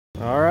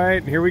All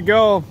right, here we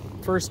go.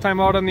 First time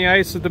out on the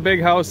ice at the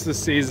big house this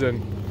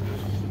season.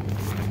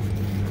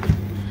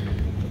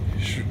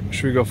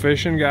 Should we go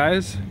fishing,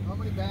 guys? How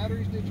many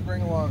batteries did you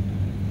bring along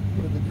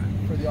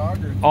for the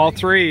auger? All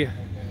three. Okay.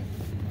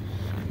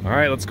 All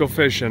right, let's go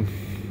fishing.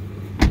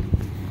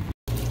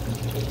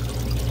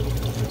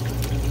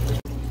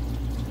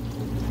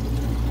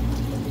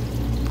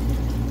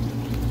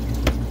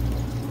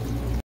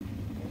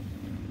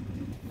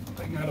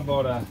 I got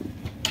about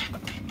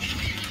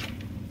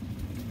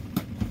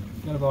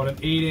an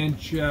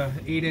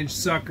 8-inch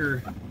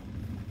sucker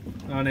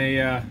on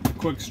a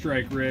quick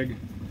strike rig.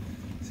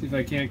 See if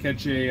I can't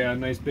catch a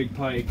nice big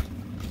pike.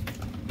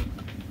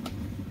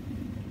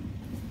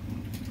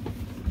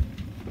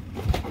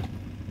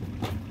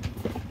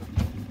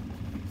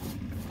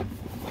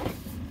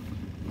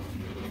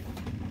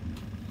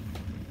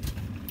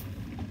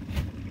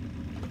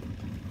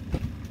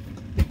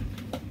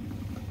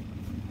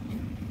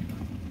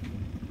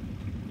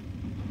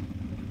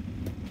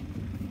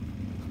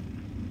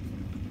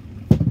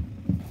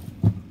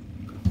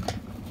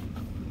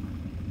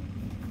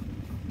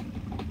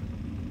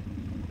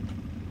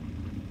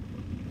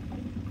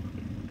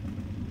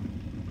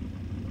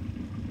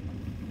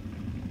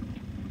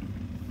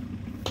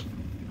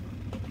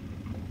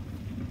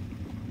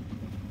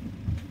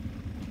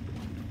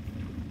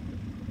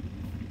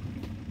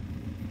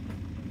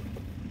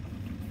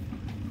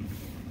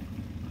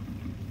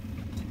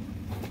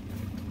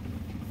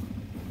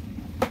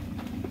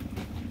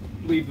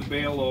 Leave the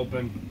bail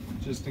open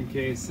just in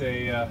case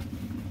a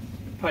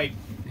pike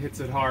hits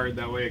it hard.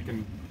 That way it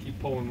can keep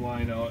pulling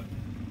line out.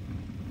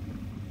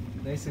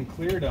 Nice and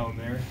clear down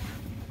there.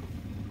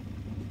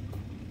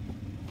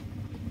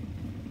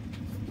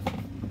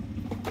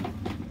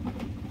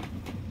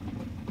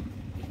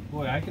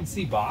 Boy, I can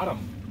see bottom.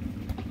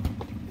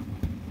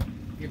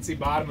 You can see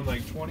bottom in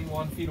like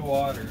 21 feet of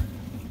water.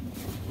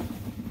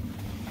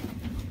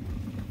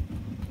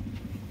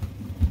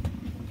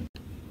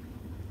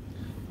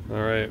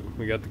 All right,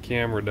 we got the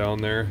camera down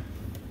there.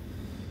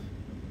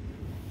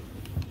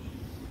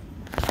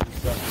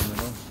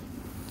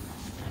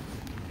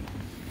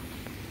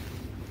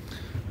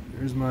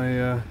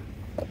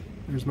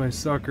 There's my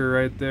sucker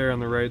right there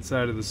on the right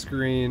side of the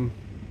screen,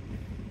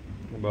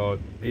 about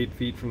 8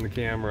 feet from the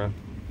camera.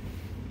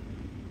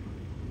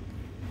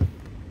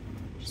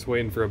 Just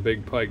waiting for a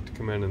big pike to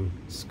come in and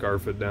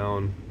scarf it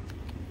down.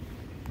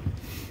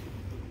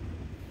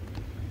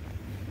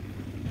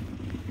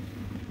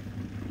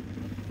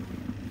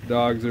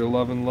 Dogs are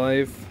loving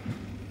life.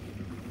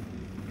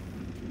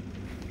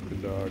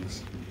 Good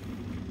dogs.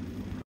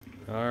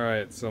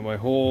 Alright, so my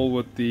hole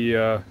with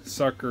the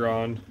sucker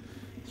on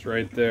is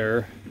right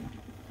there.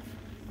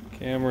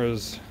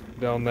 Camera's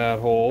down that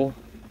hole.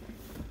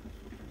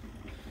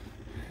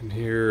 And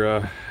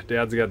here,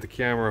 Dad's got the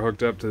camera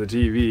hooked up to the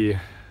TV.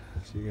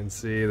 So you can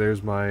see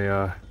there's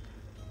my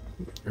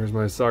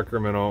sucker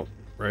minnow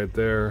right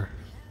there.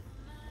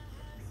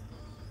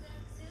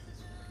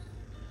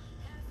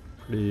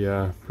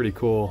 Pretty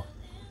cool.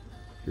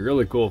 It'd be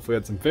really cool if we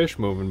had some fish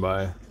moving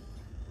by.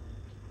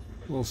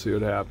 We'll see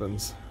what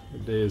happens. The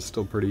day is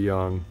still pretty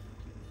young.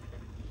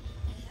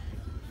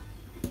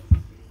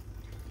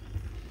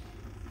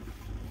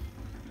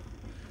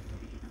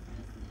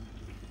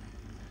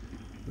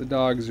 The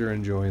dogs are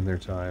enjoying their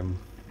time.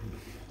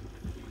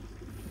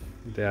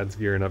 Dad's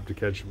gearing up to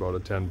catch about a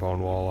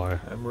 10-pound walleye.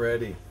 I'm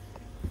ready.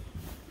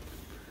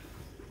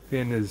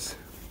 Fin is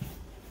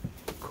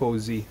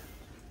cozy.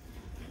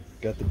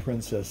 Got the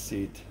princess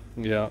seat.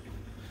 Yeah.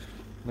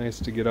 Nice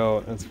to get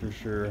out, that's for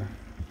sure.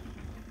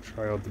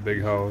 Try out the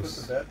big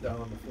house. Put the vet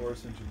down on the floor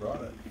since you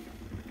brought it.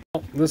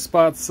 Well, this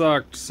spot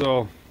sucked,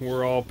 so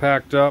we're all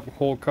packed up,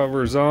 hole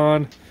covers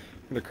on.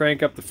 Gonna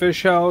crank up the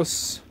fish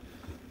house.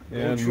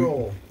 And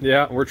troll.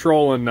 Yeah, we're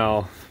trolling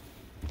now.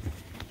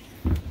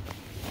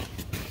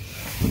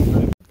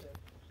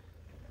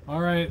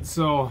 Alright,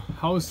 so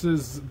house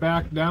is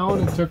back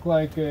down. It took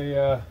like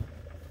a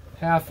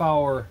half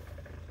hour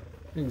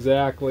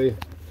exactly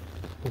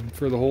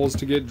for the holes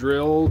to get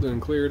drilled and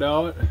cleared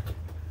out.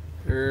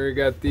 There we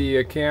got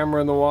the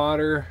camera in the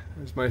water.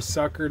 There's my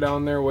sucker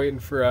down there waiting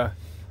for a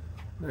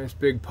nice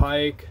big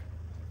pike.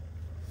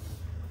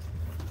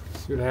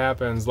 See what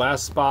happens.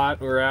 Last spot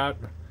we're at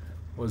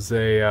was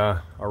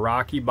a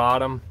rocky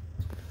bottom.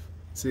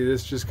 See,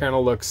 this just kind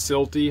of looks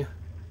silty.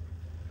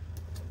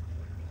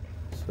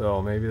 So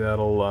maybe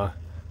that'll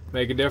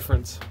make a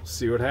difference.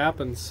 See what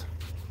happens.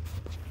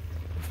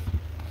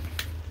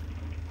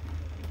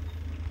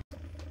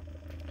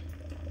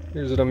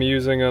 Here's what I'm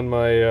using on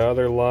my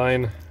other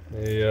line,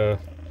 a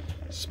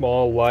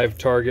small live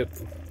target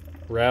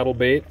rattle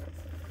bait.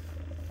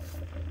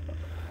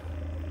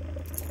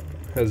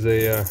 Has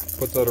a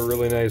puts out a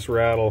really nice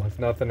rattle. If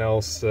nothing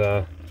else,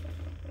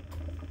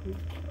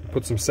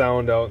 put some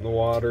sound out in the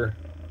water.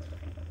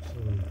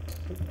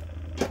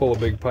 Pull a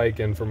big pike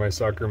in for my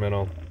sucker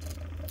minnow.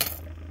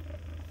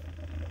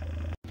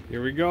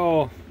 Here we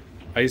go,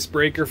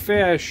 icebreaker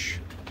fish,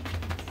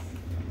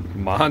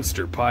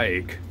 monster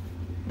pike.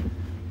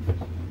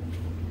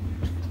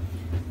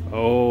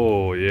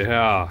 Oh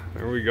yeah,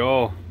 there we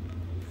go.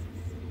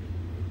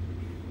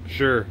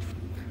 Sure,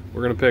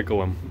 we're gonna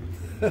pickle him.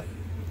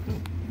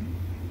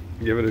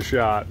 Give it a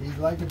shot. He's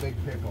like a big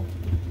pickle.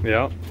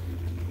 Yeah.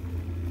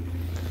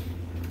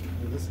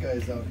 Well, this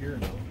guy's out here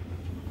now.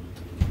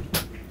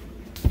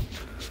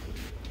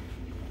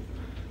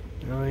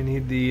 Now I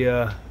need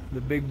the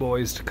big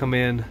boys to come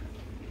in.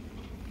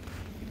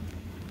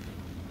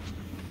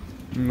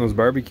 Those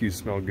barbecues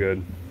smell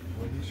good.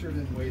 Well, he sure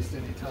didn't waste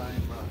any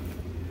time.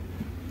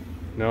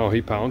 No,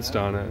 he pounced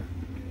on it.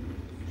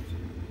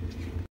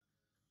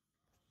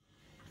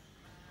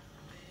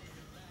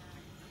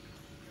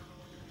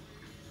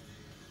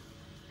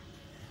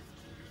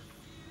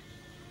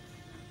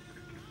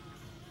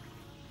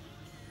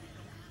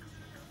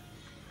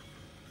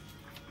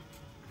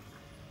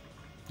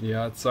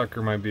 Yeah, that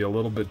sucker might be a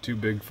little bit too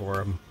big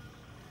for him.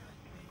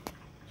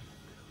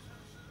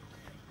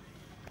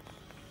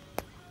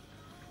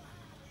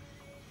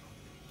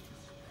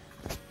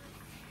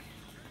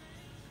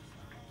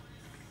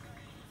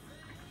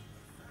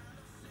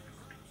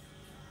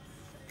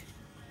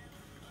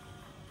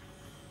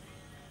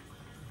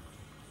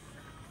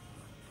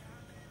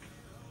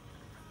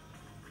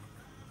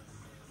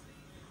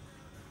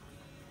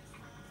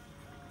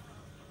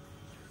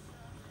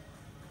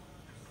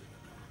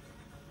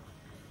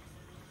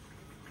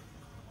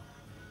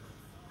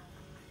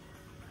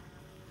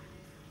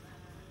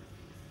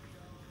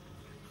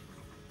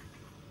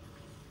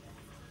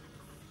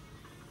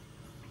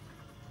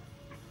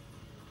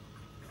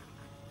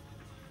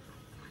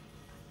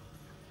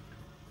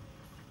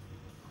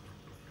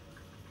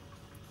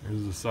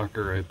 There's the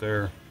sucker right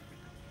there.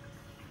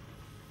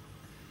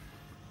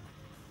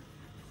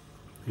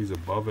 He's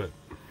above it.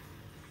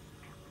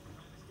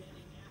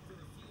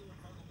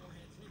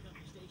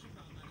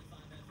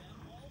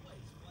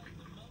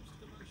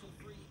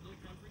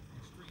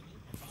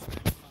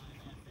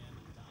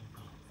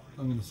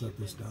 I'm gonna set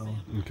this down.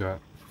 Okay.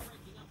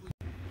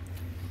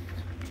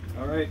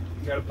 All right,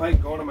 got a pike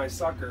going to my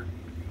sucker.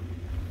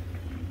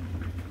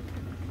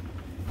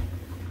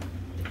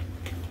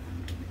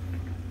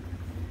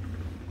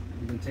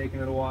 Been taking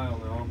it a while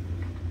now.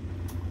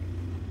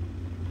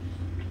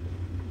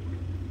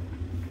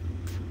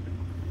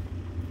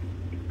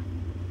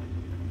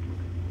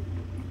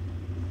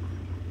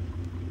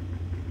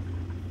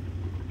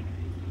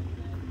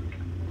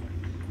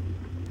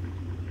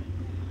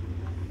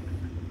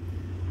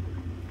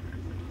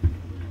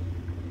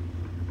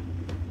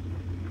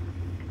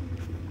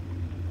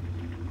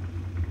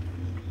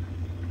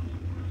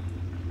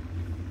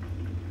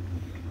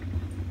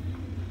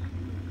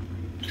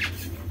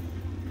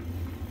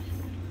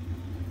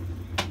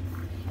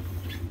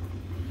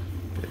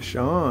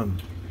 Sean.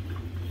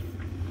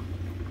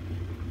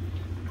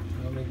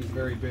 I don't think he's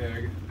very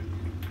big.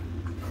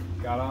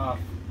 Got off.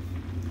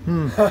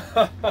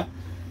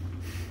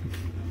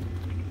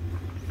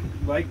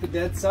 Like the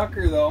dead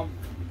sucker though.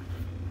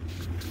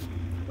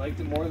 Liked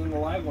it more than the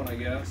live one, I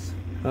guess.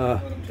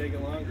 Let him take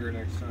it longer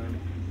next time.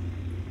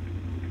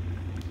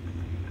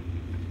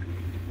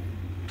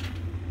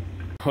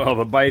 Well,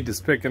 the bite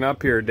is picking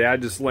up here.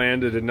 Dad just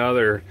landed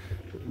another,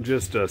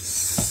 just a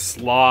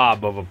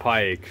slob of a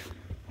pike.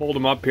 Hold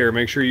him up here.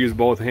 Make sure you use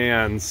both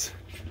hands.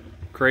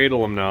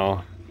 Cradle him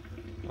now.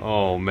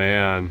 Oh,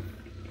 man.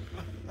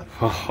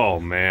 Oh,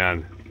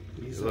 man.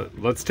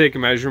 Let's take a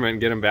measurement and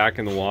get him back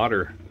in the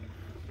water.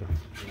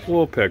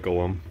 We'll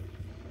pickle him.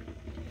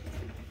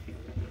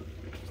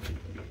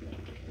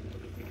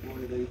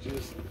 Boy, they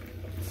just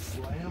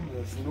slammed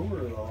this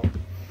lure though.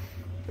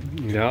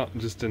 Yeah,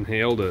 just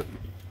inhaled it.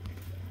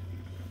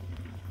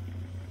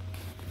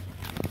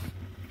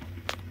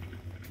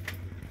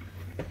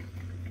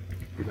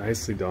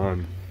 Nicely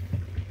done.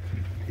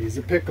 He's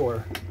a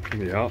pickler.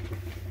 Yep.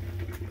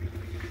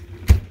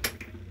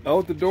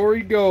 Out the door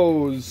he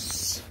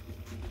goes.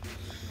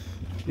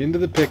 Into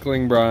the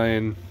pickling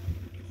brine.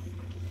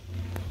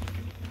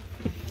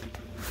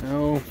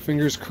 Now,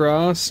 fingers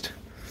crossed,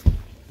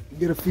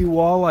 get a few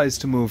walleyes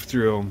to move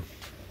through.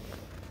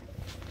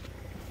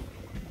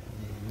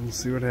 We'll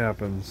see what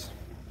happens.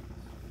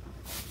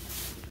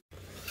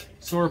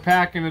 So we're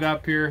packing it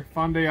up here.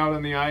 Fun day out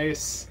on the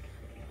ice.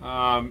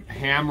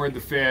 Hammered the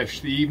fish.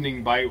 The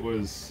evening bite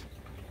was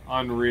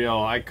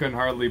unreal. I couldn't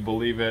hardly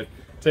believe it.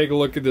 Take a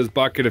look at this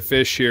bucket of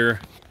fish here.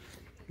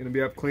 Gonna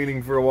be up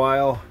cleaning for a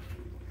while.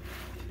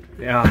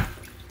 Yeah,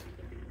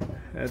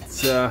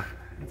 that's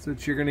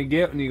what you're gonna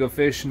get when you go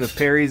fishing the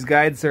Perry's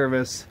Guide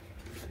Service.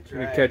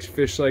 You're gonna catch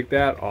fish like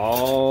that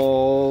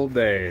all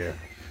day.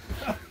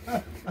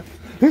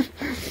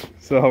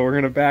 So we're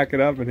gonna pack it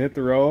up and hit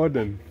the road,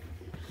 and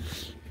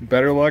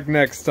better luck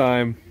next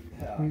time.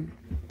 Yeah.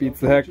 Beats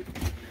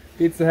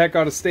the heck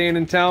out of staying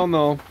in town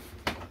though.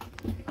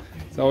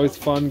 It's always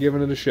fun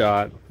giving it a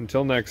shot.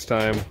 Until next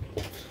time.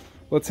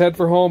 Let's head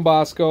for home,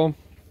 Bosco.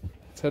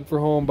 Let's head for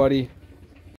home, buddy.